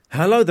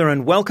Hello there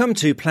and welcome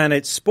to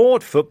Planet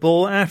Sport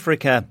Football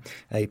Africa,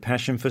 a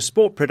passion for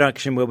sport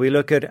production where we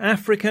look at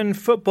African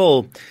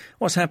football,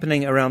 what's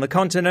happening around the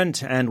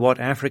continent and what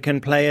African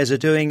players are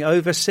doing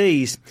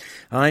overseas.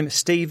 I'm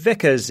Steve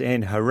Vickers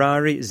in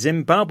Harare,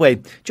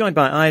 Zimbabwe, joined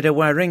by Ida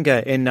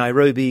Waringa in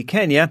Nairobi,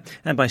 Kenya,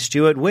 and by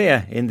Stuart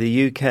Weir in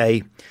the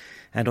UK.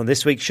 And on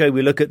this week's show,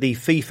 we look at the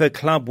FIFA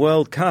Club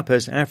World Cup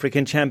as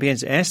African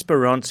champions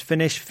Esperance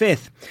finish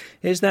fifth.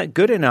 Is that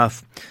good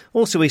enough?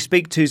 Also, we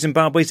speak to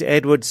Zimbabwe's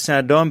Edward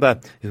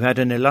Sadomba, who had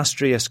an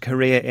illustrious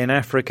career in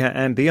Africa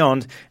and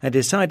beyond and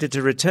decided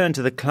to return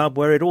to the club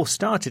where it all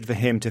started for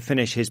him to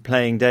finish his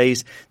playing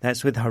days.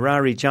 That's with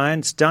Harare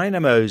Giants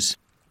Dynamos.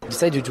 I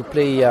decided to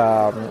play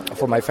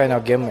for my final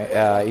game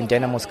in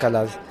Dynamos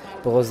colours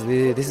because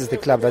this is the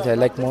club that I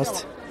like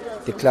most,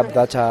 the club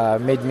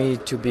that made me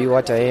to be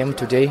what I am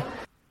today.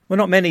 Well,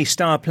 not many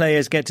star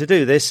players get to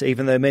do this,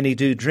 even though many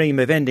do dream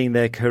of ending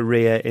their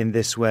career in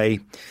this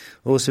way.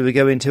 Also, we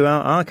go into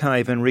our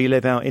archive and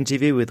relive our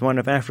interview with one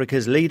of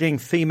Africa's leading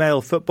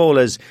female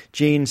footballers,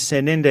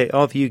 Sseninde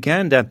of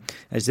Uganda,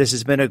 as this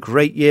has been a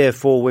great year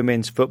for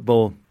women's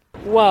football.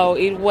 Wow,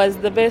 it was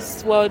the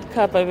best World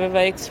Cup I've ever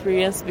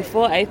experienced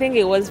before. I think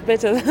it was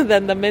better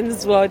than the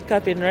men's World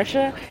Cup in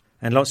Russia.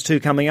 And lots too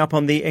coming up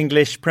on the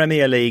English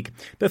Premier League.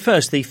 But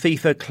first, the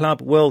FIFA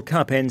Club World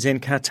Cup ends in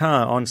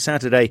Qatar on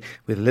Saturday,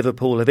 with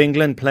Liverpool of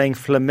England playing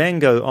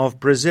Flamengo of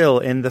Brazil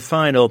in the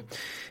final.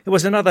 It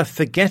was another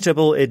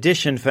forgettable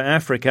edition for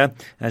Africa,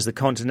 as the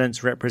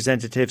continent's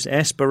representatives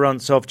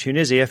Esperance of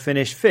Tunisia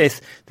finished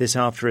fifth, this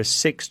after a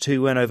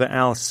 6-2 win over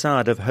Al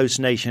Sadd of host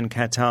nation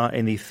Qatar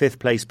in the fifth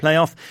place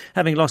playoff,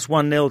 having lost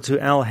 1-0 to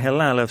Al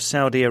Hilal of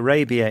Saudi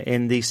Arabia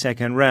in the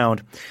second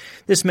round.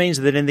 This means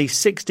that in the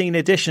 16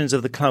 editions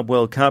of the Club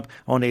World Cup,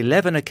 on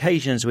 11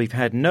 occasions we've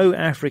had no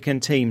African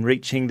team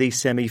reaching the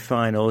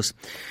semi-finals.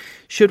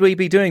 Should we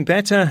be doing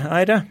better,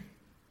 Ida?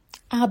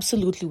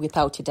 Absolutely,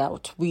 without a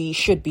doubt. We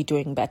should be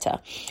doing better.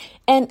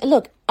 And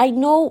look, I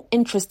know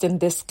interest in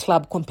this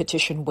club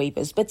competition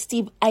wavers, but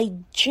Steve, I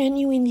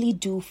genuinely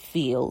do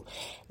feel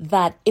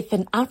that if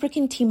an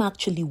African team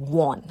actually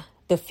won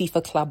the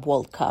FIFA Club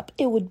World Cup,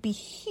 it would be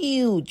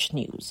huge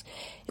news.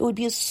 It would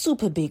be a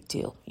super big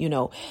deal,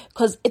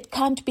 because it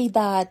can't be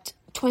that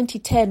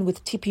 2010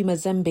 with TP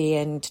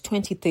Mazembe and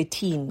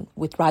 2013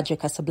 with Raja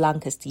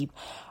Casablanca, Steve,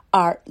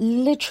 are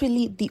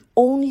literally the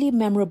only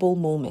memorable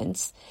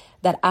moments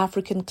that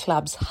African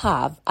clubs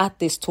have at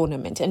this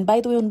tournament. And by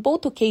the way, on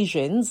both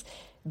occasions,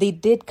 they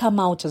did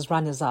come out as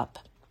runners-up,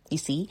 you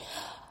see.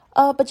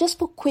 But just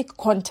for quick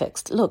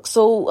context, look,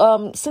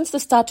 so since the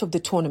start of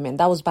the tournament,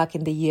 that was back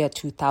in the year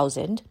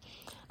 2000,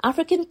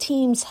 African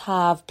teams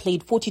have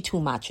played 42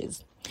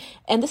 matches.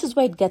 And this is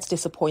where it gets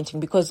disappointing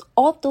because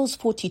of those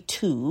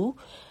 42,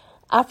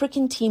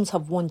 African teams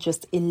have won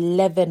just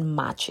 11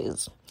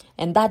 matches.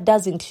 And that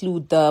does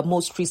include the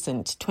most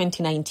recent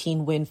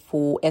 2019 win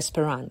for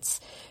Esperance,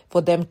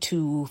 for them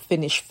to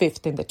finish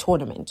fifth in the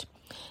tournament.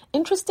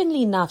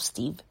 Interestingly enough,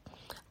 Steve,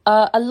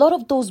 a lot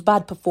of those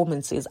bad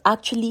performances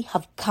actually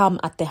have come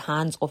at the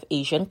hands of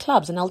Asian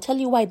clubs. And I'll tell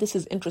you why this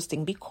is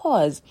interesting,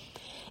 because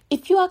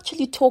if you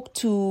actually talk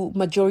to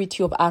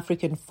majority of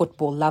African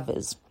football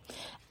lovers,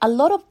 a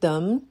lot of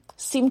them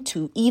seem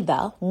to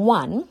either,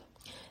 one,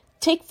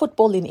 take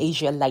football in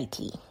Asia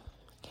lightly,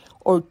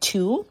 or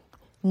two,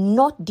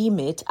 not deem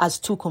it as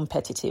too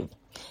competitive.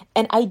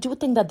 And I do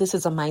think that this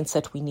is a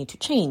mindset we need to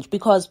change,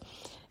 because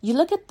you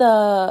look at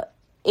the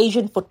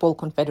Asian Football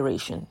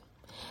Confederation,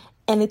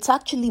 and it's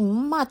actually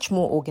much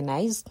more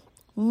organized,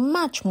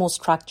 much more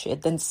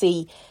structured than,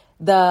 say,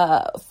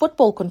 the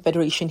Football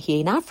Confederation here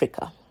in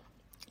Africa,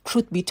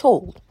 truth be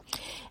told.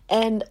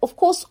 And of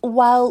course,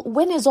 while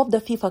winners of the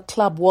FIFA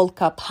Club World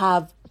Cup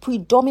have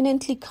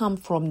predominantly come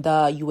from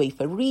the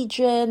UEFA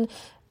region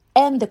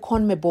and the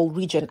CONMEBOL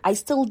region, I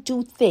still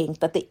do think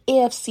that the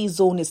AFC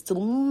zone is still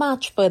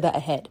much further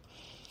ahead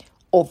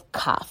of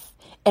CAF.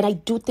 And I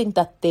do think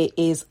that there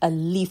is a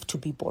leaf to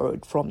be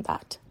borrowed from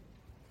that.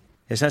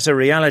 Yes, that's a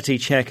reality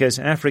check, as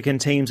African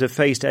teams have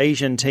faced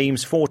Asian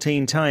teams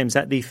 14 times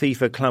at the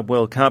FIFA Club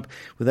World Cup,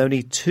 with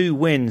only 2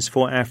 wins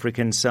for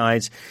African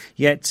sides.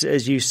 Yet,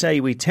 as you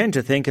say, we tend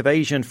to think of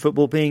Asian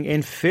football being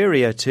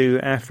inferior to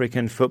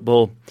African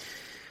football.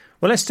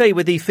 Well, let's stay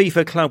with the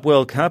FIFA Club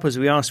World Cup as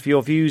we asked for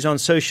your views on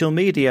social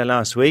media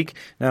last week.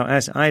 Now,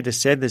 as Ida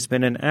said, there's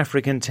been an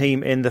African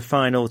team in the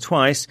final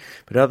twice,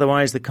 but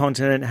otherwise the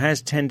continent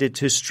has tended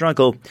to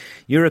struggle.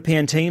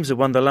 European teams have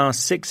won the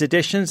last 6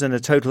 editions and a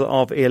total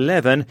of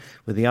 11,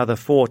 with the other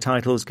 4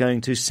 titles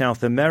going to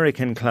South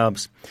American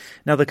clubs.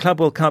 Now, the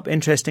Club World Cup,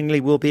 interestingly,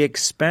 will be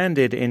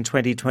expanded in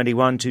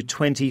 2021 to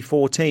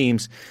 24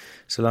 teams.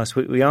 So last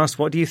week we asked,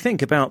 what do you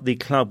think about the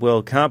Club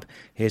World Cup?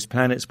 Here's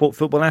Planet Sport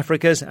Football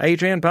Africa's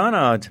Adrian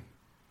Barnard.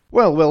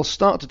 Well, we'll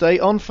start today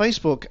on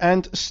Facebook,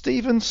 and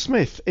Stephen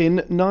Smith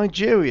in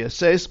Nigeria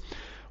says,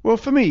 well,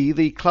 for me,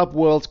 the Club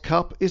World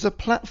Cup is a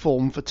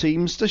platform for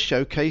teams to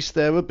showcase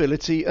their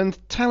ability and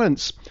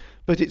talents.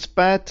 but it's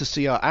bad to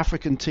see our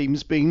African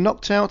teams being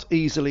knocked out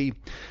easily.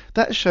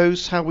 That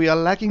shows how we are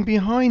lagging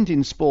behind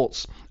in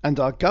sports, and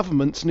our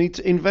governments need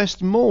to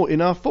invest more in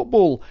our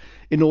football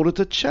in order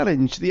to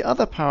challenge the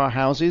other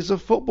powerhouses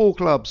of football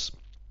clubs.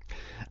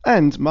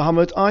 And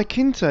Mohamed I.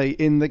 Kinte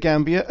in the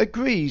Gambia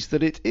agrees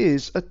that it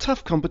is a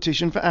tough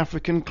competition for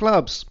African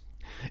clubs.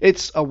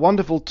 It's a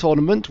wonderful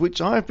tournament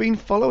which I've been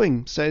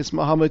following, says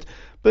Mohamed,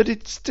 but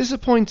it's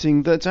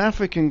disappointing that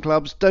African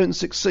clubs don't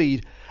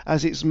succeed,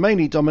 as it's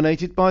mainly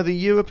dominated by the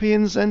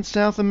Europeans and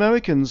South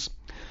Americans.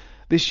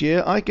 This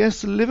year I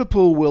guess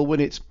Liverpool will win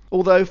it,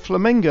 although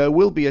Flamengo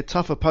will be a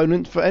tough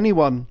opponent for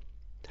anyone.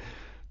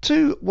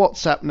 To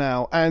WhatsApp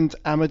now, and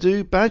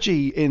Amadou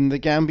Badji in the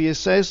Gambia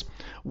says,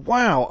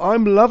 "Wow,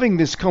 I'm loving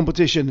this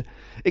competition.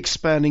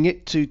 Expanding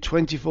it to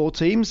 24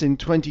 teams in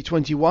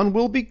 2021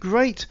 will be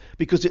great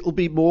because it will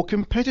be more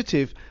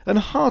competitive and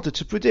harder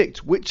to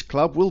predict which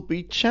club will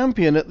be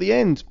champion at the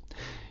end.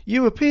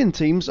 European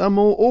teams are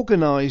more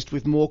organised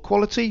with more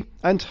quality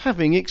and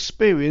having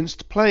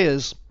experienced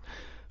players.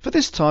 For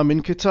this time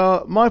in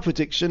Qatar, my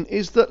prediction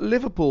is that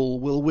Liverpool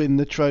will win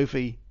the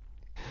trophy."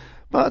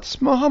 But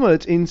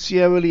Mohammed in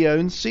Sierra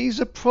Leone sees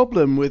a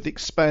problem with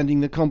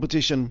expanding the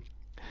competition.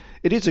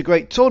 "It is a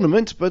great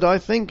tournament, but I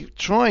think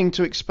trying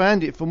to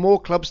expand it for more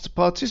clubs to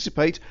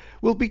participate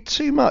will be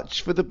too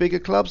much for the bigger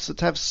clubs that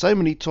have so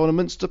many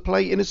tournaments to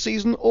play in a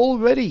season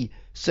already,"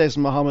 says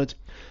Mohammed.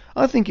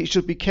 "I think it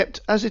should be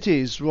kept as it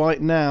is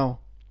right now."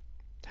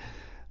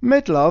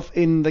 Medlove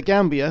in the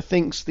Gambia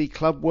thinks the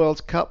Club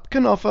World Cup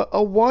can offer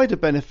a wider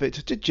benefit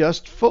to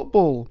just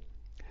football.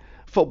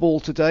 Football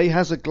today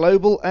has a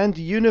global and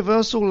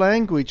universal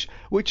language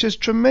which has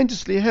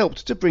tremendously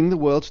helped to bring the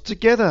world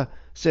together,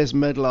 says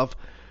Medlove.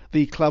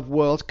 The Club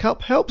World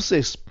Cup helps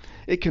this.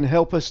 It can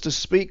help us to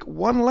speak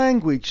one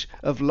language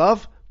of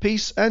love,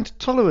 peace and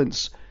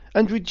tolerance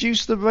and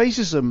reduce the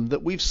racism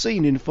that we've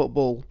seen in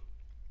football.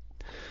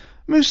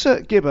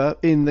 Musa Gibber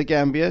in the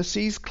Gambia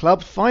sees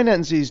club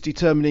finances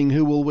determining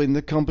who will win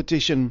the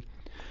competition.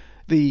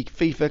 The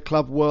FIFA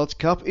Club World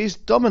Cup is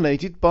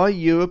dominated by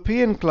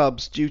European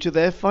clubs due to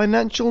their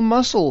financial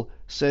muscle,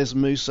 says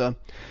Musa.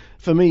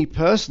 For me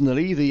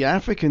personally, the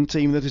African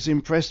team that has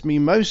impressed me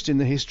most in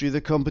the history of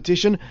the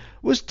competition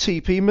was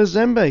TP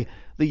Mazembe,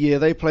 the year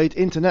they played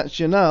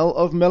Internazionale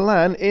of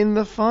Milan in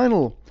the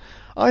final.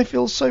 I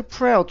feel so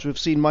proud to have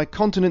seen my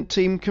continent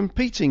team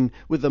competing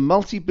with the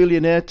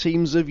multi-billionaire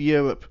teams of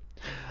Europe.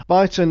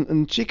 Byton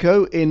and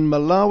Chico in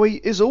Malawi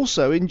is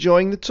also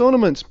enjoying the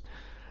tournament.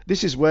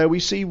 This is where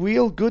we see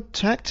real good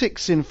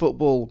tactics in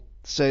football,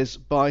 says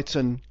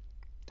Byton.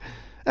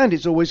 And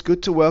it's always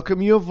good to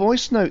welcome your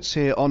voice notes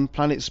here on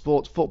Planet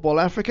Sport Football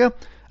Africa.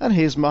 And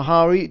here's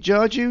Mahari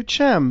Jaju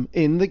Cham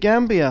in the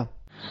Gambia.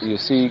 You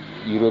see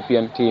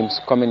European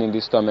teams coming in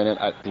this tournament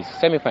at the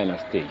semi-final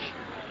stage.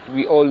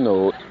 We all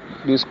know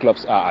these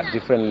clubs are at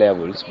different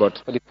levels,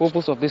 but for the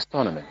purpose of this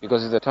tournament,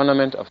 because it's a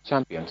tournament of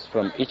champions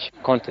from each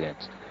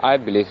continent, I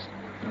believe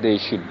they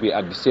should be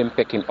at the same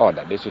pecking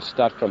order. They should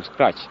start from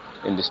scratch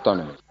in this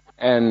tournament.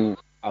 And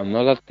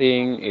another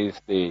thing is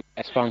the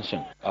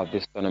expansion of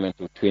this tournament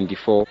to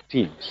 24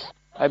 teams.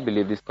 I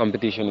believe this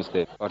competition is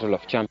the battle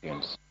of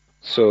champions.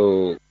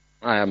 So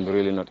I am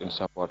really not in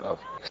support of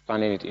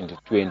expanding it into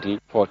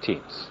 24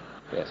 teams.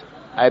 Yes,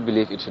 I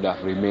believe it should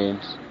have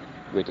remained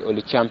with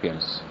only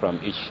champions from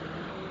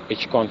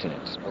each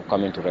continent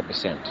coming to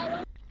represent.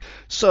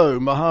 So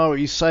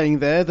Mahari is saying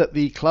there that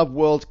the Club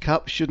World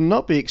Cup should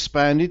not be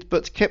expanded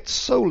but kept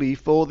solely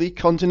for the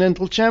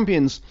continental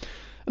champions,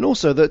 and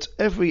also that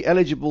every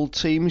eligible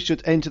team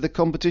should enter the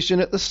competition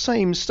at the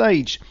same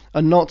stage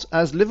and not,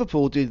 as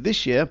Liverpool did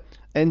this year,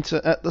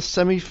 enter at the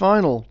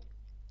semi-final.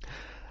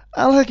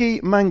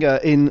 Alhagi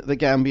Manga in the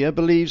Gambia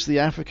believes the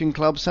African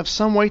clubs have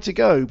some way to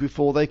go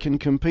before they can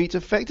compete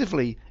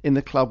effectively in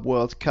the Club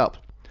World Cup.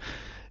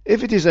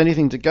 If it is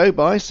anything to go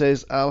by,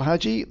 says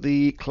Al-Haji,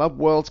 the Club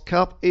World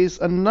Cup is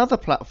another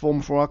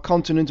platform for our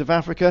continent of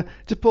Africa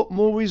to put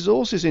more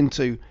resources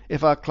into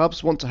if our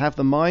clubs want to have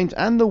the mind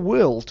and the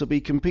will to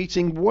be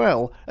competing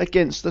well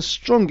against the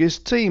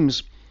strongest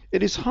teams.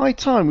 It is high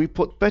time we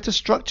put better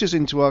structures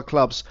into our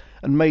clubs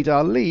and made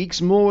our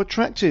leagues more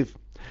attractive.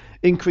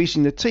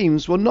 Increasing the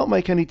teams will not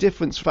make any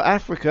difference for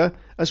Africa,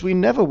 as we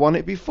never won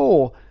it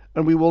before,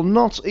 and we will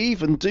not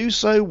even do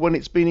so when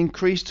it's been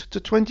increased to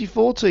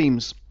 24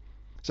 teams.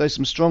 So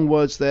some strong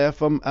words there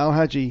from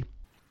Al-Haji.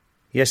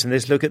 Yes, and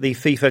this look at the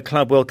FIFA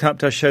Club World Cup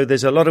does show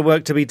there's a lot of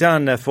work to be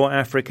done for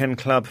African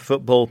club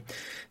football.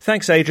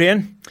 Thanks,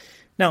 Adrian.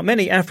 Now,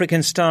 many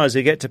African stars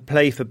who get to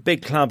play for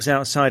big clubs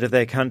outside of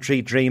their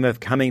country dream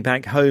of coming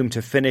back home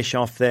to finish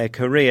off their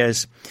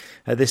careers.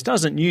 This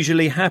doesn't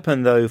usually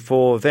happen, though,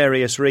 for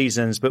various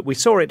reasons, but we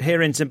saw it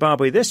here in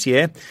Zimbabwe this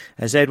year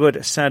as Edward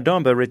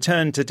Sadomba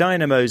returned to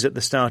Dynamos at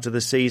the start of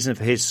the season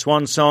for his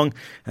swan song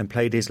and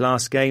played his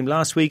last game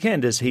last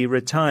weekend as he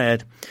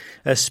retired.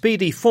 A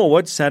speedy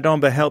forward,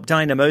 Sadomba helped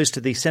Dynamos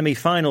to the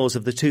semi-finals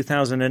of the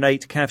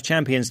 2008 CAF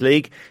Champions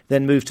League,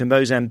 then moved to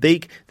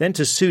Mozambique, then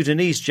to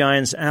Sudanese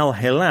giants Al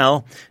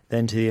Hilal,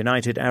 then to the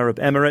United Arab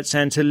Emirates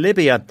and to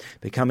Libya,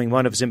 becoming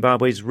one of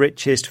Zimbabwe's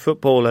richest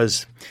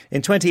footballers.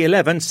 In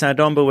 2011,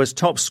 Sadomba was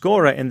top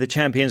scorer in the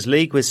Champions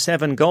League with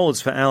 7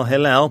 goals for Al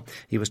Hilal.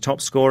 He was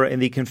top scorer in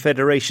the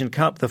Confederation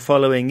Cup the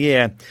following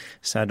year.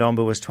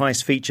 Sadomba was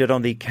twice featured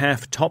on the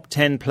CAF Top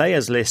 10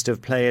 Players list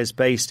of players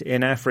based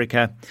in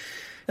Africa.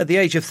 At the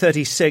age of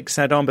 36,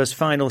 Sadomba's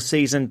final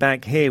season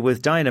back here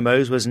with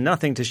Dynamos was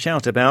nothing to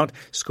shout about,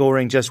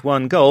 scoring just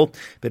 1 goal,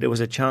 but it was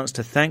a chance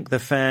to thank the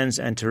fans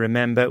and to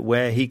remember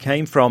where he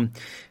came from.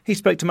 He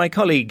spoke to my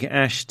colleague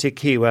Ash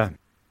Tikiwa.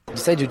 I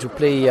decided to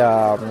play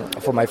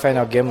for my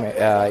final game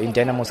in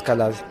Dynamos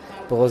colours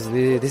because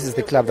this is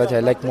the club that I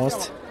like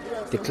most,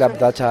 the club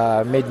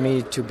that made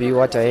me to be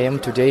what I am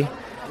today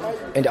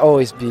and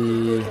always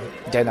be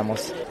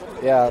Dynamos.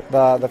 Yeah,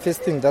 the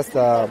first thing, that's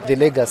the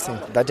legacy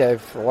that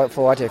for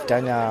what I've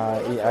done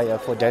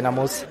for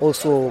Dynamos.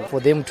 Also for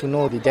them to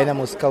know the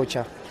Dynamos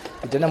culture.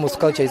 The Dynamos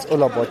culture is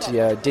all about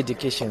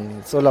dedication.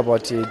 It's all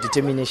about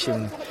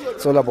determination.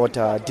 It's all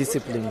about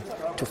discipline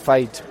to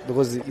fight,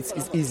 because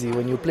it's easy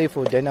when you play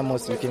for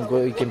Dynamos.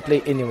 You can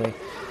play anywhere.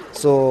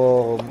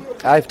 So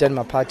I've done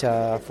my part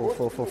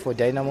for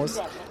Dynamos.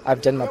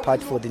 I've done my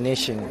part for the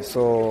nation.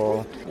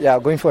 So yeah,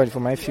 going forward for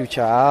my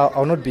future,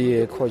 I'll not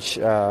be a coach.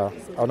 But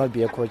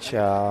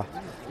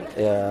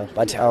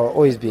I'll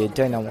always be a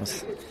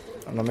Dynamos.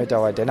 No matter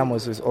what,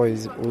 Dynamos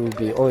will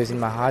be always in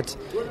my heart.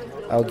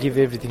 I'll give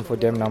everything for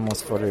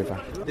Dynamos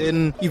forever.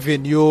 Then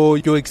even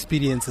your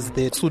experiences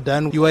there,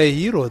 Sudan, you are a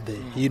hero there.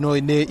 You know,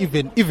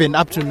 even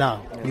up to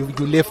now, you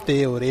left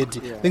there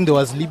already. I think there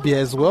was Libya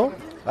as well.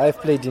 I've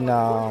played in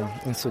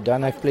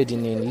Sudan, I've played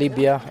in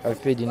Libya,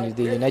 I've played in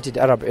the United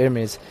Arab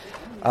Emirates.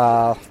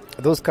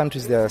 Those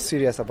countries, they are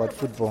serious about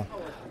football.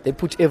 They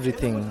put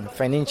everything,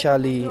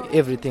 financially,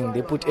 everything.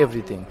 They put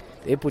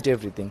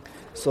everything.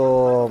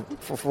 So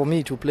for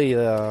me to play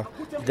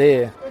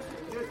there,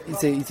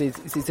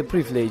 it's a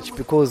privilege,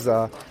 because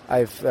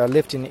I've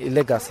left in a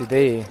legacy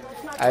there.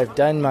 I've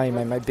done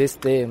my best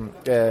there.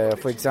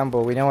 For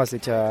example, when I was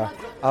at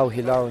Al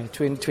Hilal in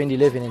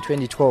 2011 and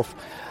 2012,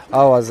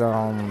 I was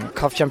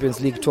CAF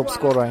Champions League top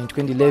scorer in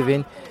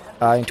 2011.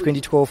 In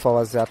 2012, I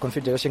was a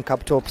Confederation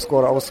Cup top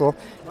scorer also.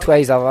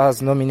 Twice I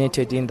was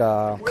nominated in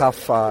the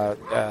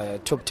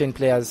CAF top 10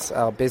 players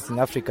based in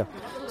Africa.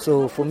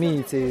 So for me,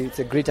 it's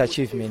a great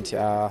achievement.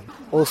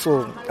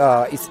 Also,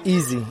 it's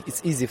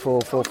easy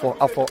for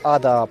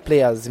other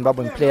players,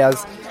 Zimbabwean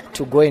players,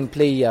 to go and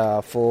play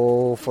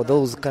for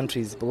those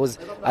countries, because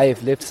I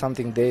have left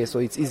something there. So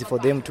it's easy for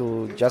them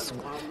to just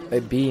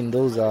be in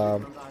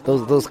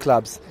those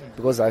clubs,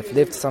 because I've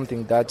left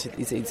something that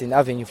it's an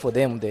avenue for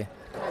them there.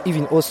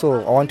 Even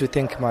also, I want to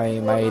thank my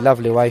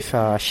lovely wife,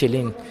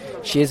 Sseninde.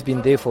 She has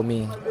been there for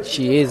me.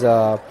 She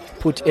has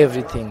put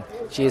everything.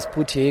 She has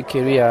put her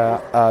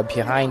career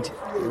behind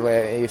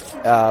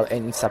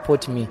and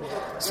support me.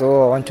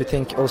 So I want to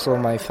thank also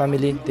my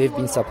family. They've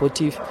been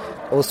supportive.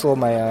 Also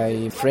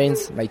my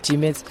friends, my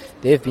teammates,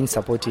 they've been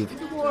supportive.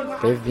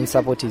 They've been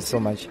supportive so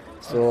much.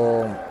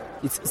 So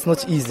it's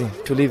not easy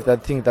to leave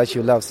that thing that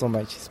you love so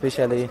much.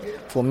 Especially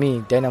for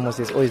me, Dynamos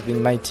has always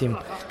been my team.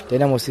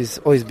 Dynamos has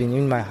always been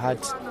in my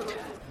heart.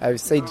 I've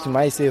said to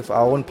myself,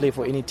 I won't play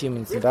for any team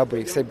in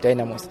Zimbabwe except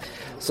Dynamos.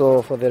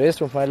 So for the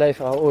rest of my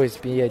life, I'll always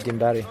be a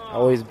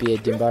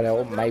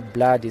Dimbari. My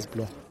blood is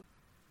blue.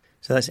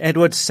 So that's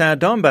Edward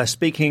Sadomba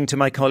speaking to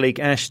my colleague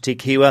Ash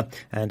Tikiwa,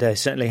 and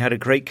certainly had a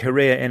great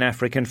career in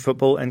African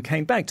football and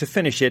came back to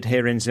finish it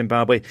here in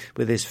Zimbabwe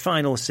with his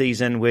final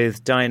season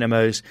with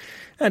Dynamos.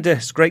 And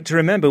it's great to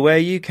remember where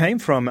you came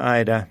from,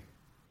 Aida.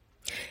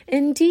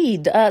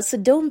 Indeed,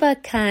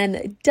 Sadomba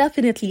can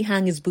definitely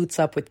hang his boots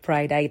up with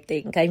pride, I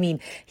think. I mean,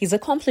 he's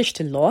accomplished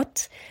a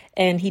lot,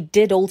 and he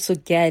did also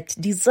get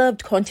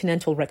deserved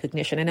continental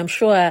recognition. And I'm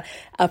sure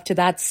after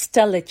that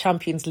stellar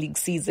Champions League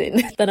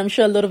season that I'm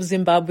sure a lot of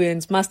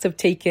Zimbabweans must have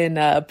taken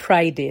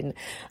pride in.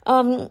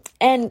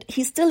 And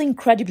he's still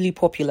incredibly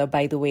popular,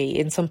 by the way,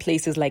 in some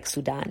places like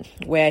Sudan,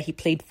 where he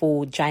played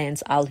for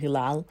Giants Al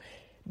Hilal.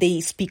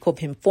 They speak of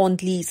him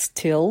fondly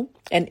still,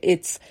 and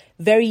it's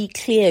very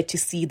clear to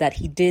see that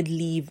he did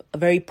leave a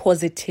very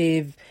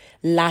positive,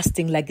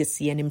 lasting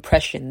legacy and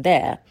impression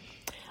there.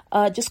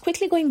 Just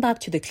quickly going back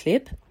to the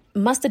clip,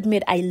 must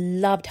admit I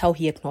loved how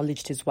he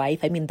acknowledged his wife.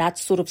 I mean, that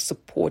sort of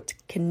support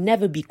can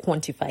never be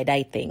quantified,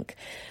 I think.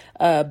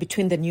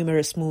 Between the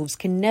numerous moves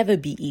can never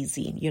be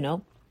easy, you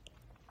know.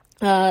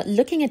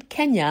 Looking at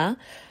Kenya,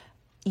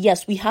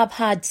 yes, we have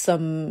had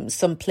some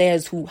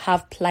players who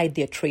have plied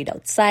their trade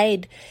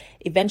outside,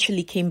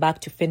 eventually came back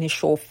to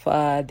finish off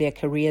their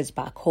careers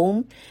back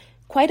home.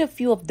 Quite a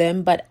few of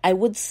them, but I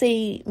would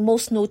say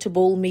most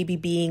notable maybe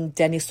being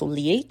Dennis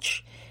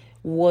Oliech,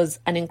 was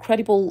an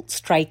incredible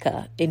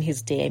striker in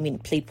his day. I mean,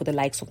 played for the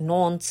likes of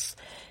Nantes,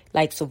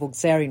 likes of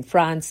Auxerre in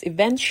France,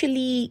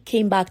 eventually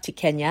came back to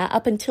Kenya,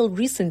 up until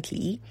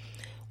recently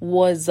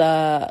was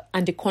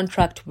under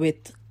contract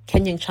with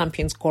Kenyan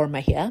champions Gor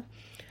Mahia,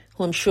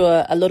 who I'm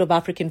sure a lot of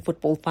African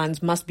football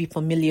fans must be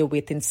familiar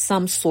with in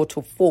some sort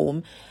of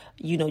form,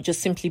 you know,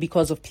 just simply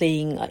because of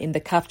playing in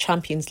the CAF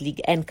Champions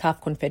League and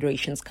CAF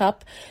Confederations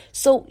Cup.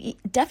 So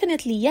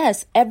definitely,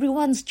 yes,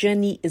 everyone's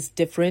journey is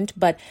different,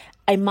 but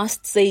I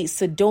must say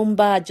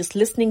Sadomba, just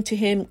listening to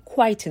him,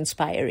 quite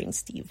inspiring,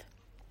 Steve.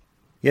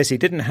 Yes, he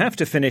didn't have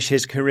to finish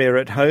his career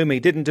at home.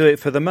 He didn't do it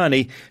for the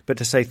money, but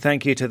to say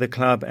thank you to the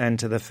club and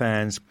to the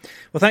fans.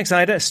 Well, thanks,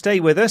 Ida. Stay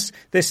with us.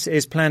 This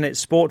is Planet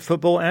Sport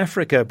Football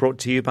Africa, brought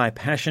to you by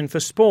Passion for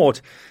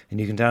Sport.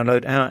 And you can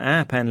download our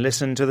app and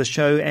listen to the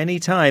show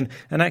anytime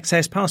and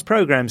access past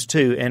programmes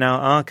too in our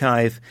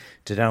archive.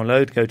 To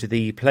download, go to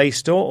the Play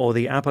Store or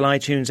the Apple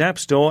iTunes App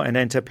Store and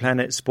enter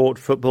Planet Sport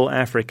Football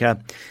Africa.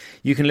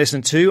 You can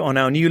listen to on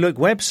our new look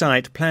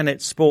website,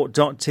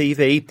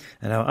 planetsport.tv,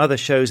 and our other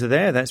shows are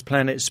there. That's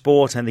Planet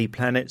Sport and the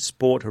Planet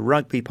Sport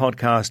Rugby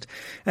podcast.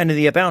 And in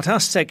the About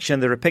Us section,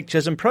 there are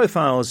pictures and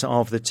profiles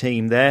of the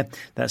team there.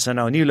 That's on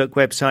our new look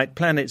website,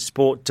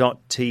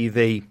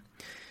 planetsport.tv.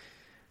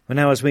 Well,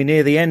 now, as we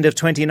near the end of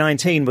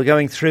 2019, we're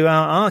going through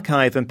our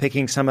archive and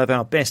picking some of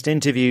our best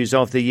interviews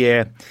of the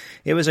year.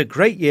 It was a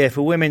great year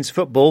for women's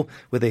football,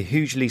 with a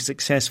hugely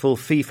successful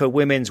FIFA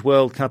Women's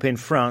World Cup in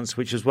France,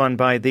 which was won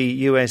by the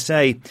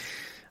USA.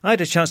 I had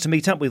a chance to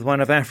meet up with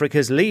one of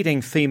Africa's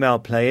leading female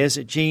players,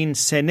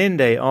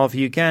 Sseninde of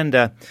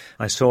Uganda.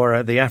 I saw her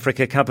at the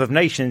Africa Cup of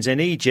Nations in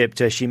Egypt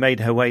as she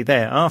made her way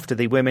there after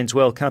the Women's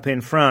World Cup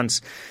in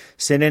France.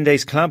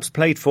 Senninde's clubs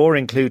played for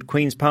include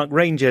Queen's Park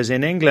Rangers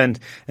in England,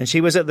 and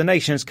she was at the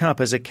Nations Cup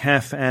as a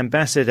CAF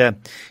ambassador.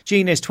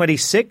 Jean is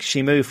 26.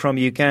 She moved from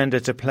Uganda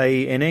to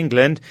play in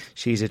England.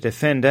 She's a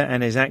defender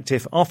and is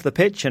active off the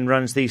pitch and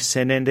runs the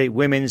Sseninde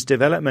Women's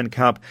Development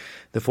Cup.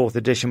 The 4th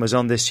edition was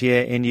on this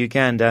year in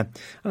Uganda.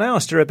 And I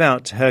asked her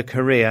about her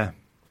career.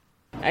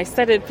 I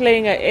started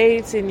playing at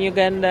 8 in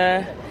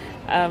Uganda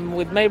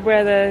with my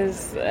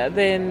brothers.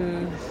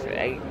 Then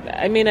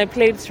I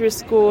played through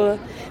school.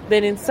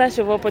 Then in search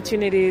of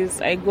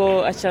opportunities, I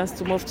got a chance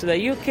to move to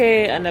the UK,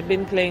 and I've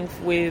been playing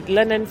with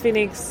London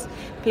Phoenix,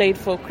 played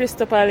for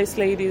Crystal Palace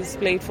Ladies,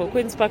 played for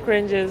Queen's Park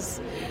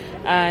Rangers,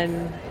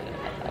 and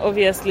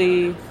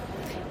obviously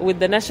with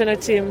the national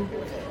team.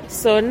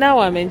 So now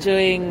I'm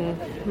enjoying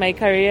my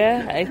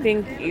career. I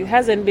think it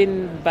hasn't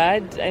been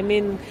bad. I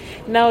mean,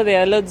 now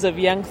there are lots of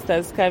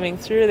youngsters coming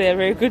through. They're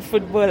very good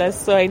footballers,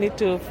 so I need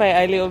to fight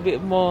a little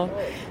bit more.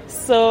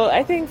 So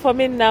I think for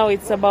me now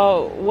it's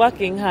about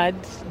working hard,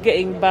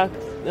 getting back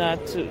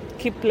to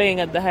keep playing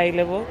at the high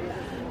level,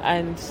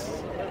 and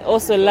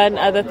also learn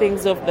other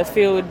things of the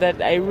field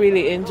that I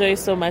really enjoy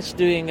so much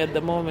doing at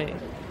the moment.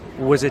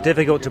 Was it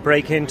difficult to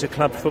break into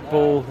club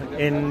football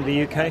in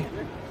the UK?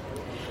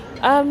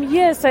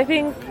 Yes, I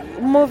think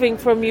moving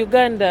from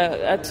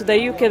Uganda to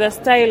the UK, the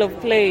style of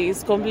play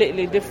is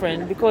completely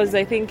different, because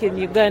I think in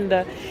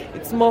Uganda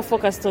it's more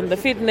focused on the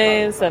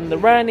fitness and the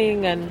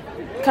running, and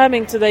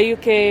coming to the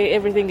UK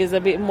everything is a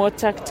bit more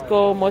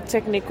tactical, more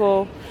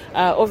technical.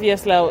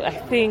 Obviously, I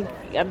think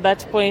at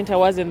that point I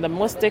wasn't the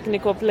most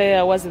technical player,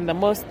 I wasn't the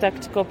most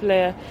tactical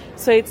player.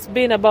 So it's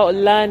been about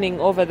learning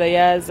over the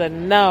years,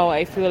 and now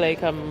I feel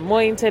like I'm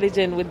more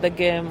intelligent with the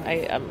game.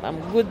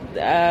 I'm good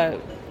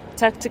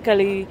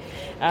tactically,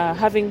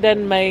 having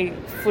done my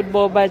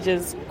football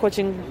badges,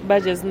 coaching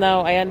badges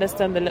now, I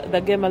understand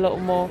the game a lot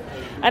more.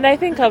 And I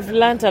think I've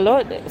learned a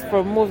lot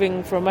from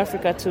moving from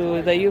Africa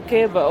to the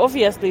UK, but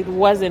obviously it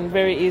wasn't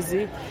very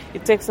easy.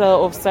 It takes a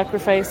lot of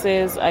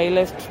sacrifices. I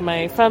left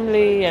my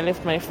family, I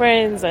left my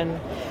friends, and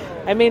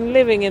I mean,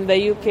 living in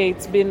the UK,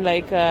 it's been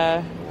like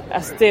a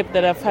step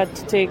that I've had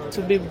to take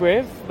to be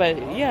brave. But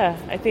yeah,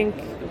 I think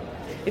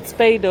it's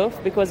paid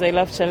off because I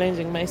love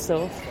challenging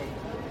myself.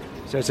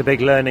 So it's a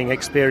big learning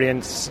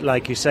experience,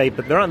 like you say,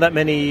 but there aren't that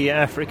many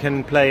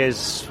African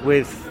players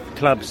with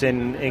clubs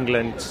in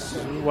England.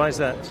 Why is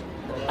that?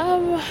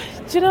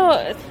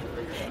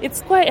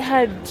 It's quite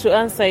hard to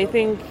answer. I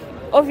think,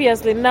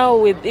 obviously, now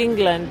with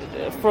England,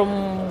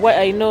 from what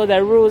I know,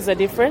 the rules are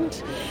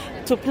different.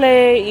 To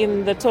play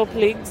in the top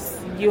leagues,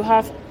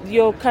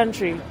 your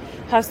country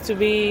has to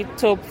be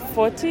top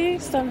 40,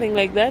 something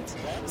like that.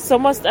 So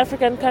most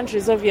African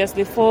countries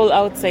obviously fall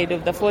outside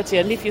of the 40.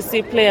 And if you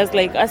see players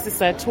like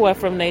Asisat, who are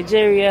from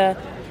Nigeria,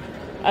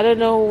 I don't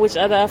know which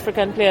other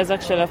African players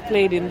actually have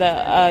played in the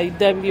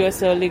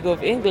WSL League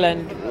of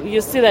England, you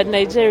see that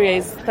Nigeria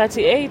is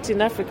 38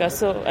 in Africa,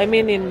 so I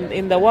mean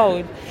in the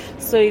world.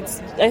 So it's,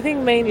 I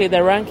think, mainly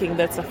the ranking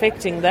that's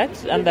affecting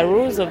that and the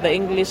rules of the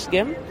English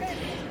game.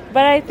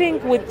 But I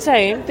think with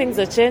time, things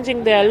are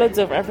changing. There are lots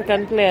of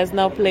African players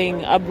now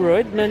playing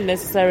abroad, not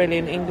necessarily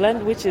in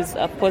England, which is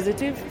a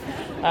positive.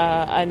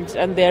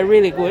 and they're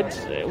really good,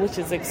 which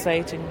is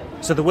exciting.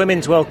 So the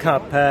Women's World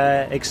Cup,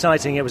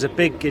 exciting. It was a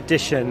big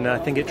edition. I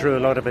think it drew a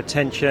lot of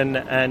attention,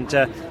 and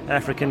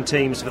African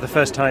teams for the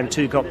first time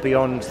too got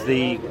beyond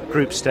the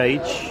group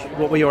stage.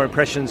 What were your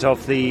impressions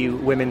of the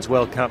Women's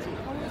World Cup?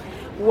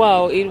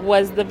 Wow, it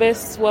was the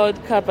best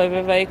World Cup I've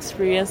ever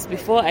experienced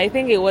before. I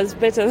think it was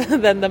better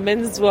than the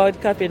Men's World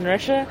Cup in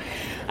Russia.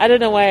 I don't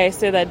know why I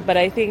say that, but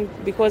I think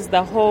because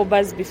the whole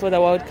buzz before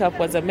the World Cup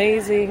was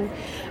amazing,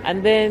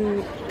 and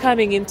then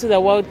coming into the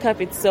World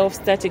Cup itself,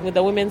 starting with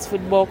the women's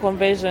football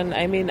convention,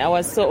 I mean, I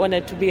was so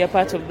honored to be a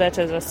part of that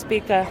as a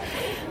speaker,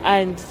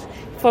 and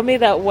for me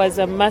that was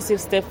a massive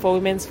step for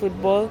women's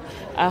football,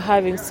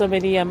 having so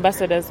many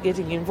ambassadors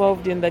getting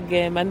involved in the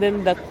game, and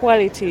then the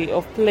quality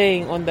of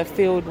playing on the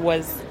field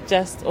was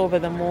just over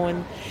the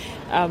moon.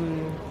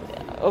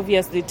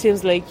 Obviously,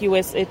 teams like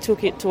USA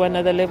took it to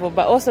another level,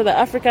 but also the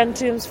African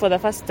teams for the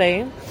first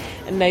time,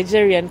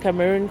 Nigeria and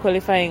Cameroon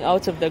qualifying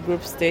out of the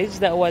group stage,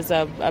 that was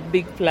a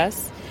big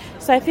plus.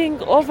 So I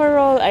think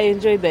overall I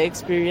enjoyed the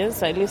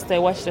experience. At least I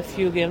watched a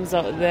few games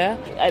out there.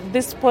 At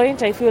this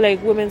point, I feel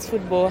like women's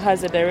football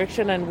has a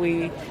direction, and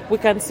we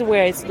can see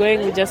where it's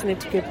going. We just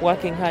need to keep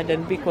working hard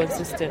and be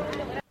consistent.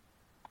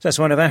 That's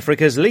one of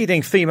Africa's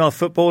leading female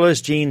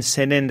footballers,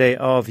 Sseninde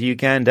of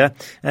Uganda,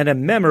 and a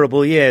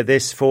memorable year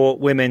this for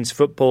women's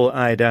football,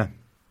 Ida.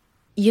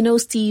 You know,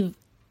 Steve,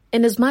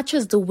 in as much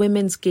as the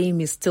women's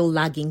game is still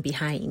lagging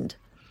behind,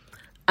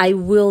 I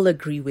will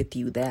agree with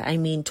you there. I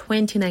mean,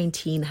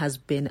 2019 has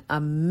been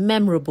a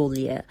memorable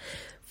year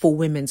for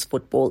women's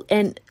football.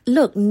 And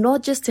look,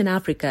 not just in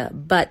Africa,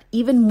 but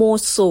even more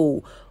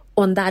so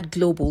on that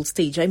global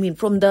stage. I mean,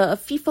 from the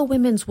FIFA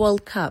Women's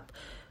World Cup,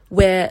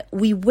 where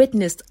we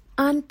witnessed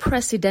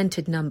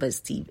unprecedented numbers,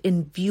 Steve,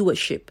 in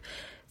viewership,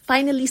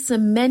 finally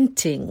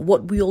cementing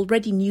what we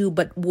already knew,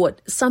 but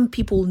what some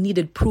people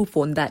needed proof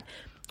on, that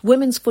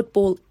women's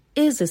football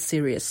is a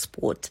serious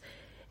sport.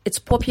 It's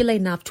popular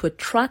enough to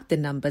attract the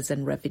numbers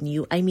and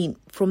revenue. I mean,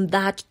 from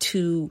that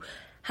to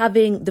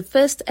having the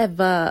first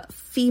ever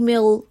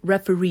female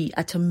referee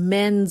at a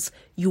men's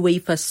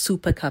UEFA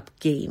Super Cup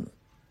game,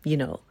 you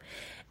know.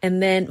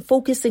 And then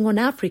focusing on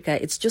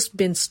Africa, it's just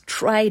been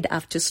stride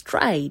after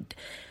stride.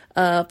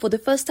 For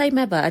the first time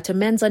ever at a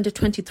men's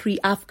under-23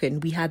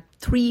 AFCON, we had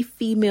 3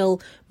 female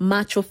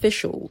match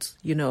officials,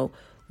 you know,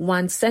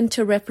 1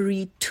 center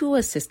referee, 2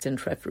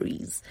 assistant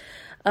referees.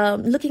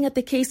 Looking at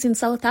the case in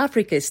South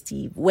Africa,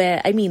 Steve,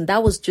 where, I mean,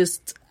 that was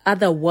just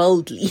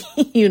otherworldly,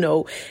 you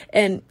know,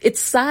 and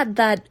it's sad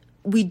that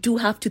we do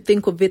have to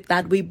think of it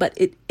that way, but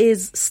it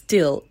is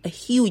still a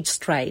huge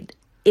stride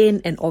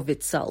in and of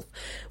itself,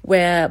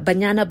 where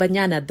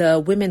Banyana, the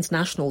women's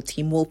national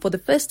team, will for the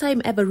first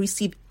time ever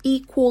receive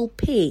equal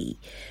pay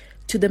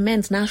to the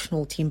men's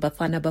national team,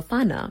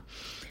 Bafana.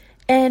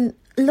 And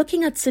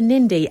looking at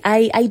Sseninde,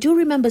 I do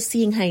remember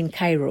seeing her in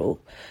Cairo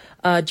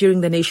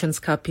during the Nations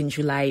Cup in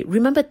July.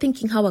 Remember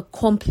thinking how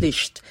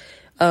accomplished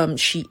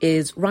she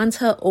is, runs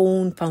her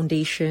own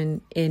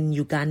foundation in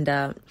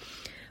Uganda,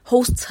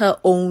 hosts her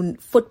own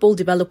football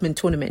development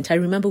tournament. I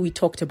remember we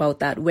talked about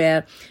that,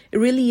 where it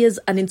really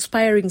is an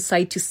inspiring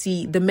sight to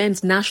see the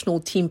men's national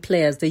team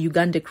players, the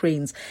Uganda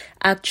Cranes,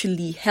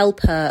 actually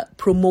help her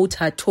promote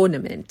her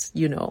tournament,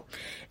 you know.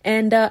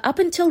 And up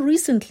until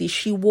recently,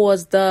 she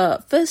was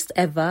the first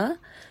ever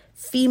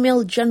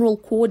female general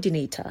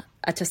coordinator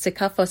at a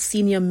CECAFA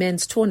senior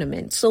men's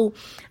tournament. So,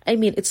 I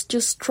mean, it's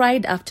just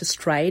stride after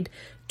stride.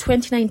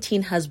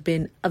 2019 has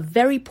been a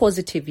very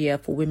positive year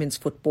for women's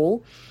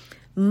football.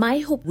 My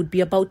hope would be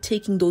about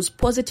taking those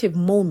positive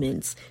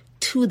moments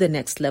to the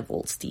next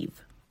level,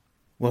 Steve.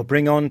 Well,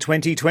 bring on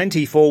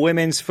 2020 for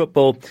women's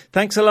football.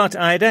 Thanks a lot,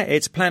 Ida.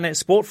 It's Planet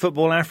Sport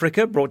Football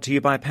Africa, brought to you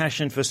by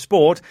Passion for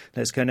Sport.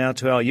 Let's go now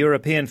to our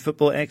European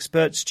football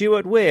expert,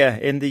 Stuart Weir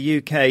in the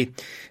UK.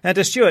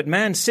 And Stuart,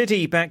 Man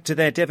City back to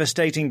their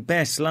devastating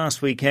best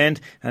last weekend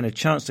and a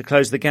chance to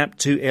close the gap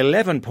to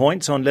 11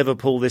 points on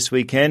Liverpool this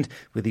weekend,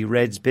 with the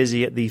Reds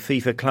busy at the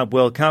FIFA Club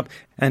World Cup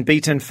and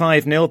beaten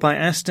 5-0 by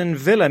Aston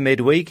Villa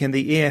midweek in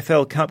the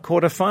EFL Cup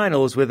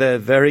quarter-finals with a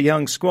very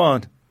young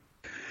squad.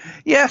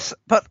 Yes,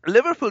 but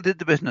Liverpool did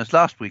the business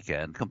last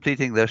weekend,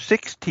 completing their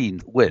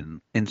 16th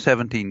win in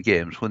 17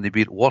 games when they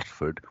beat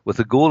Watford with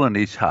a goal in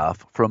each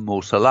half from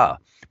Mo Salah.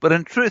 But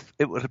in truth,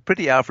 it was a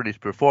pretty average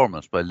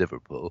performance by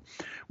Liverpool,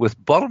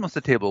 with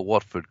bottom-of-the-table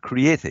Watford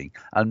creating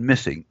and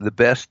missing the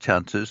best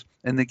chances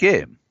in the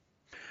game.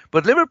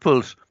 But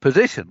Liverpool's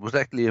position was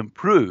actually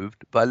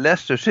improved by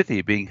Leicester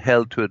City being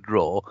held to a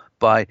draw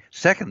by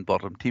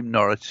second-bottom team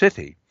Norwich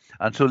City,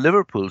 and so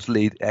Liverpool's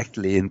lead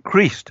actually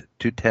increased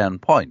to 10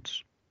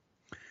 points.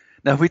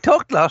 Now, we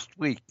talked last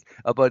week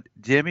about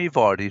Jamie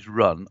Vardy's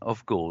run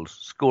of goals,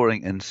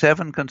 scoring in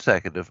 7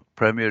 consecutive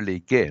Premier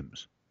League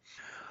games.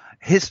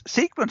 His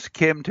sequence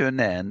came to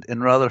an end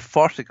in rather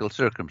farcical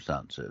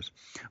circumstances.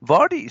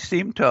 Vardy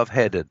seemed to have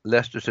headed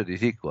Leicester City's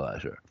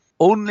equaliser,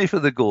 only for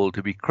the goal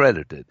to be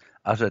credited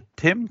as a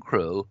Tim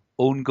Krul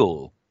own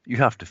goal. You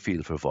have to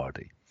feel for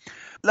Vardy.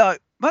 Now,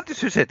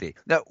 Manchester City.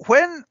 Now,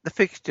 when the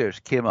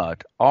fixtures came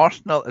out,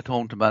 Arsenal at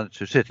home to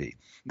Manchester City,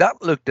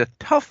 that looked a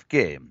tough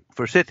game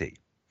for City.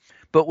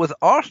 But with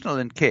Arsenal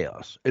in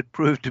chaos, it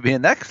proved to be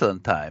an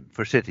excellent time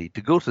for City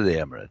to go to the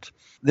Emirates.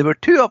 They were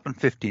 2 up in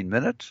 15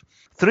 minutes,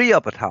 3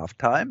 up at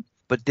half-time,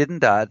 but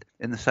didn't add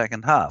in the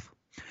second half.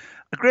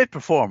 A great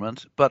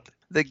performance, but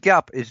the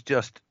gap is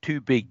just too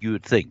big, you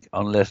would think,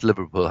 unless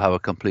Liverpool have a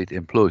complete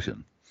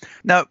implosion.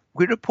 Now,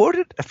 we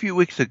reported a few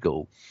weeks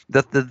ago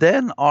that the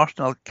then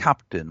Arsenal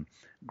captain,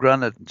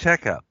 Granit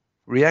Xhaka,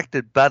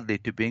 reacted badly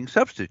to being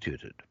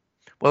substituted.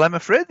 Well, I'm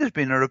afraid there's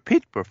been a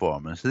repeat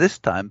performance, this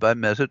time by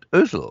Mesut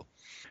Ozil,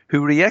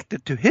 who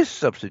reacted to his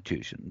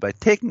substitution by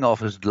taking off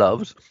his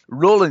gloves,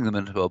 rolling them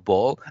into a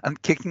ball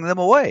and kicking them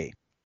away.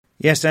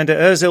 Yes, and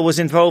Ozil was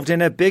involved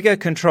in a bigger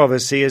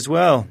controversy as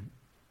well.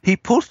 He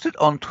posted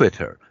on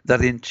Twitter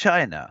that in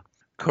China,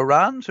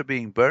 Qurans are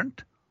being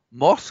burnt,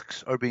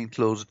 mosques are being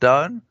closed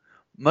down,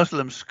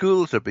 Muslim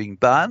schools are being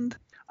banned,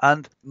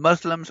 and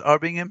Muslims are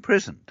being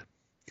imprisoned.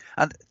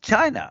 And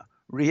China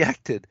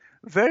reacted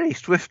very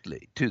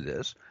swiftly to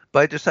this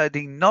by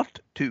deciding not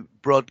to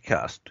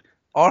broadcast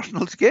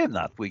Arsenal's game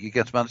that week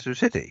against Manchester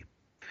City.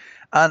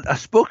 And a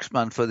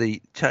spokesman for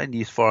the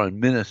Chinese Foreign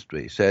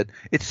Ministry said,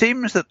 "It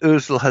seems that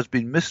Ozil has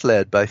been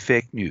misled by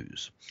fake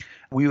news.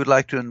 We would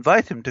like to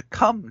invite him to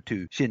come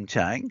to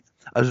Xinjiang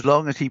as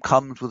long as he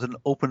comes with an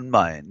open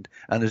mind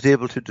and is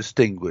able to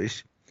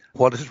distinguish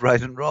what is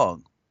right and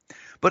wrong."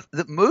 But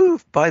the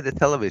move by the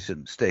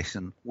television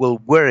station will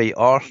worry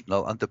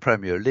Arsenal and the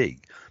Premier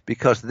League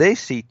because they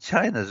see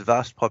China's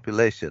vast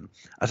population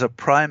as a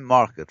prime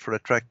market for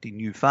attracting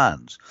new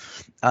fans.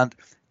 And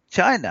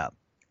China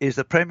is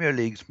the Premier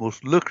League's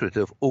most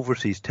lucrative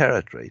overseas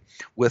territory,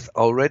 with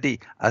already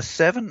a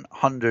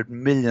 $700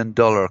 million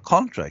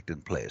contract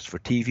in place for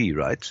TV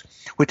rights,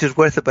 which is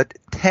worth about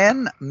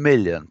 $10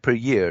 million per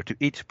year to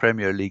each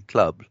Premier League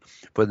club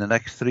for the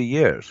next 3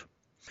 years.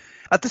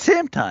 At the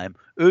same time,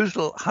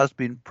 Ozil has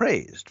been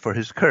praised for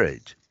his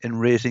courage in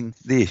raising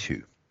the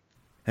issue.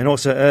 And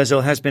also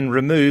Ozil has been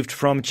removed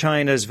from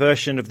China's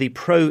version of the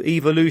Pro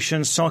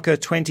Evolution Soccer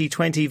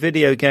 2020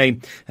 video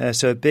game.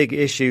 So a big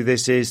issue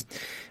this is.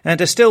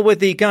 And still with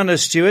the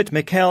Gunners, Stuart,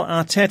 Mikel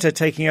Arteta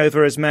taking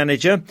over as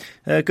manager.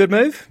 Good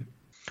move?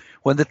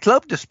 When the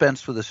club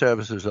dispensed with the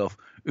services of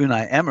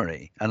Unai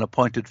Emery and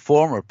appointed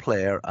former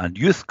player and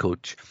youth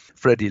coach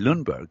Freddie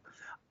Ljungberg,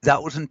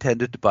 that was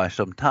intended to buy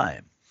some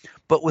time.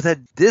 But with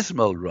a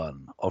dismal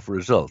run of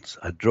results,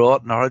 a draw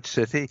at Norwich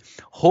City,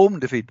 home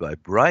defeat by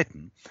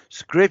Brighton,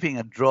 scraping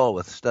a draw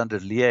with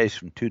Standard Liège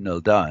from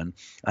 2-0 down,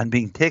 and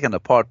being taken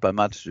apart by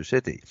Manchester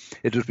City,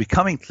 it was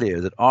becoming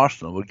clear that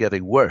Arsenal were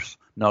getting worse,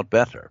 not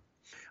better.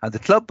 And the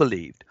club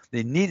believed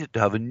they needed to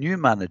have a new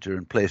manager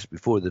in place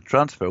before the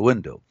transfer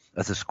window,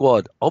 as the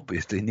squad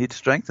obviously needs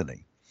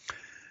strengthening.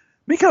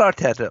 Mikel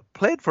Arteta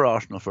played for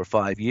Arsenal for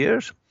 5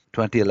 years,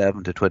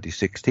 2011 to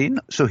 2016,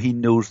 so he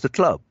knows the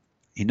club.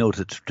 He knows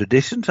its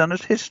traditions and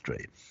its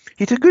history.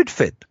 He's a good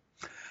fit.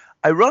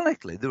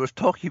 Ironically, there was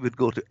talk he would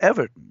go to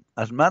Everton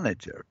as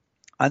manager,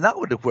 and that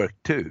would have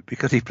worked too,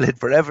 because he played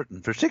for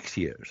Everton for 6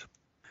 years.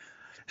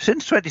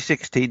 Since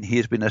 2016, he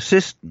has been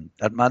assistant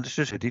at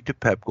Manchester City to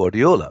Pep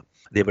Guardiola.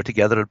 They were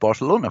together at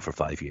Barcelona for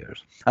 5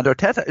 years, and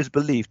Arteta is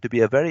believed to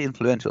be a very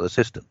influential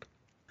assistant.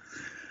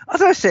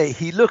 As I say,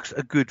 he looks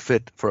a good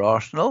fit for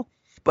Arsenal,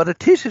 but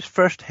it is his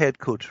first head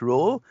coach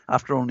role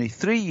after only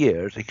 3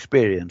 years'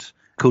 experience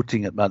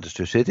coaching at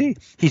Manchester City.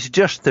 He's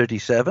just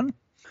 37.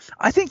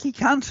 I think he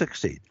can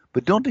succeed,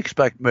 but don't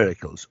expect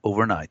miracles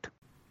overnight.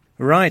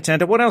 Right,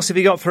 and what else have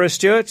you got for us,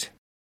 Stuart?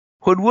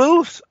 When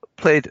Wolves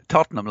played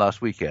Tottenham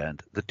last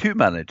weekend, the two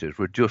managers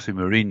were Jose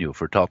Mourinho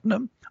for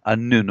Tottenham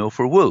and Nuno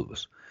for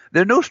Wolves.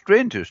 They're no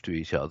strangers to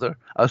each other,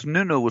 as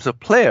Nuno was a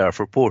player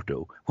for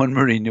Porto when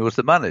Mourinho was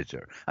the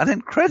manager. And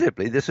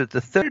incredibly, this is the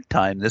third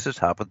time this has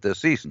happened this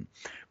season.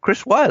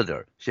 Chris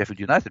Wilder, Sheffield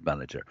United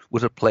manager,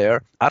 was a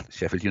player at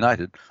Sheffield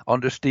United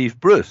under Steve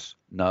Bruce,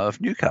 now of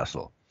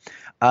Newcastle.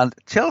 And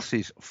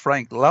Chelsea's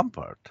Frank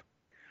Lampard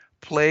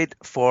played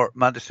for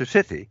Manchester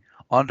City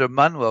under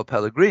Manuel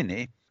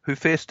Pellegrini, who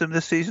faced him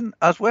this season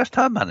as West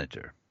Ham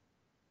manager.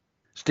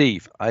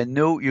 Steve, I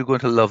know you're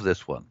going to love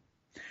this one.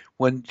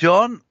 When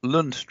John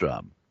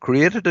Lundstram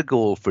created a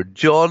goal for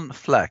John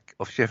Fleck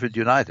of Sheffield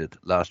United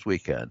last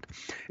weekend,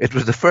 it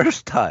was the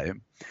first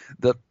time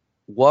that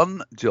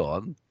one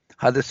John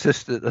had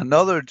assisted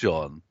another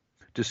John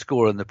to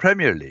score in the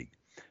Premier League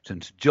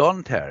since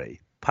John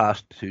Terry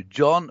passed to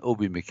John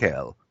Obi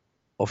Mikel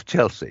of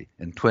Chelsea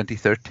in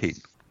 2013.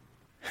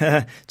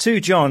 Two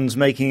Johns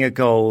making a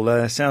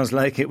goal. Sounds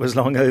like it was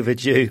long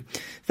overdue.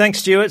 Thanks,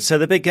 Stuart. So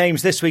the big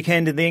games this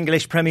weekend in the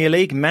English Premier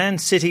League. Man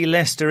City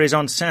Leicester is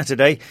on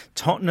Saturday.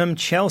 Tottenham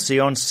Chelsea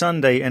on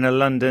Sunday in a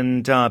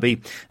London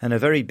derby. And a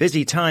very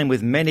busy time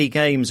with many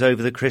games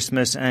over the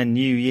Christmas and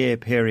New Year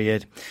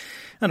period.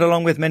 And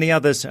along with many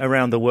others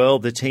around the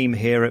world, the team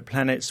here at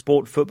Planet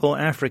Sport Football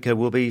Africa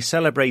will be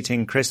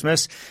celebrating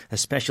Christmas, a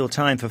special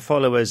time for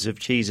followers of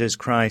Jesus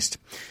Christ.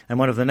 And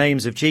one of the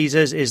names of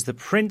Jesus is the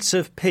Prince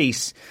of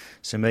Peace.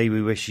 So may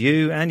we wish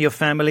you and your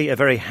family a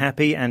very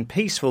happy and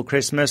peaceful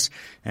Christmas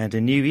and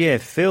a new year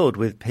filled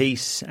with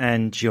peace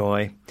and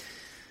joy.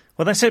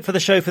 Well, that's it for the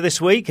show for this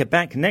week.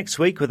 Back next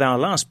week with our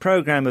last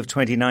programme of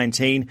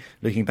 2019,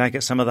 looking back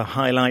at some of the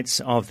highlights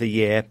of the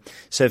year.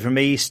 So from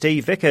me,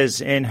 Steve Vickers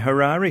in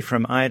Harare,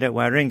 from Ida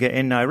Waringa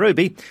in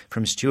Nairobi,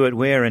 from Stuart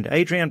Weir and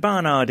Adrian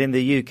Barnard in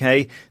the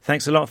UK,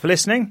 thanks a lot for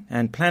listening.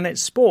 And Planet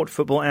Sport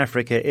Football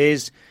Africa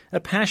is a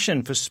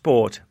passion for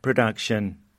sport production.